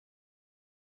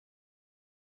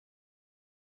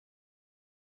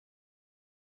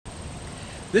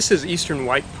This is eastern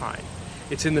white pine.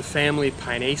 It's in the family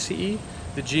Pinaceae,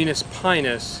 the genus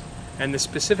Pinus, and the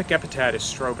specific epithet is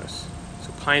strobus.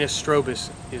 So Pinus strobus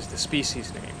is the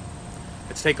species name.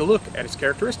 Let's take a look at its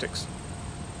characteristics.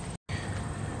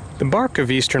 The bark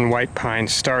of eastern white pine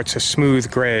starts a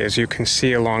smooth gray, as you can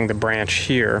see along the branch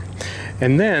here,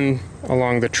 and then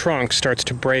along the trunk starts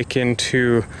to break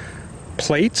into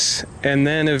plates and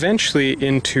then eventually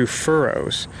into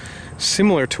furrows,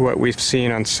 similar to what we've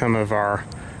seen on some of our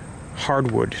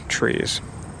hardwood trees.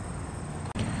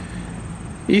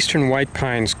 Eastern white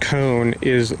pine's cone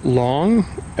is long,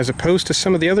 as opposed to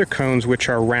some of the other cones which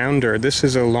are rounder. This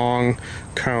is a long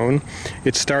cone.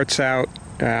 It starts out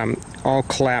all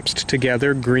collapsed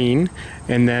together, green,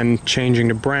 and then changing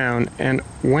to brown. And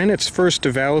when it's first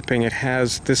developing, it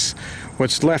has this,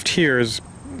 what's left here is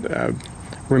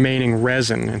remaining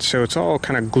resin, and so it's all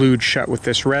kind of glued shut with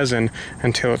this resin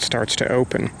until it starts to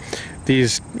open.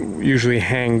 These usually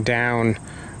hang down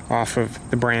off of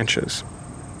the branches.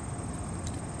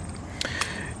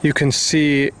 You can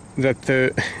see that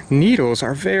the needles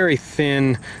are very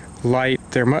thin, light.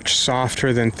 They're much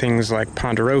softer than things like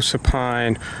ponderosa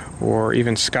pine or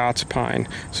even Scots pine,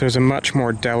 so there's a much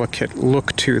more delicate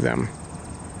look to them.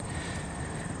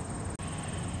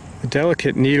 The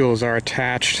delicate needles are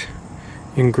attached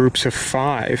in groups of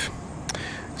 5,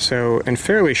 and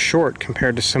fairly short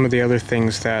compared to some of the other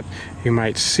things that you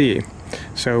might see.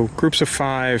 So groups of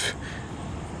 5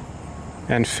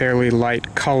 and fairly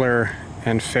light color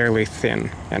and fairly thin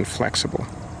and flexible.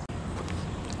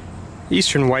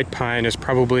 Eastern white pine is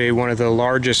probably one of the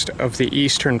largest of the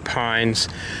eastern pines,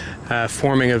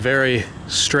 forming a very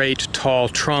straight, tall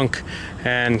trunk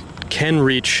and can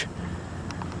reach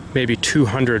maybe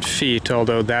 200 feet,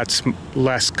 although that's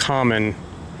less common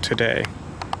today.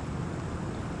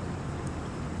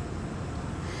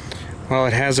 While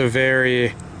it has a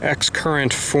very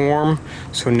excurrent form,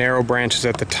 so narrow branches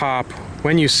at the top,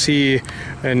 when you see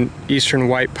an eastern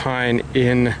white pine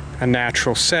in a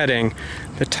natural setting,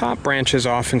 the top branches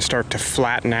often start to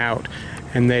flatten out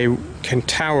and they can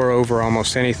tower over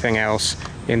almost anything else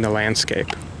in the landscape.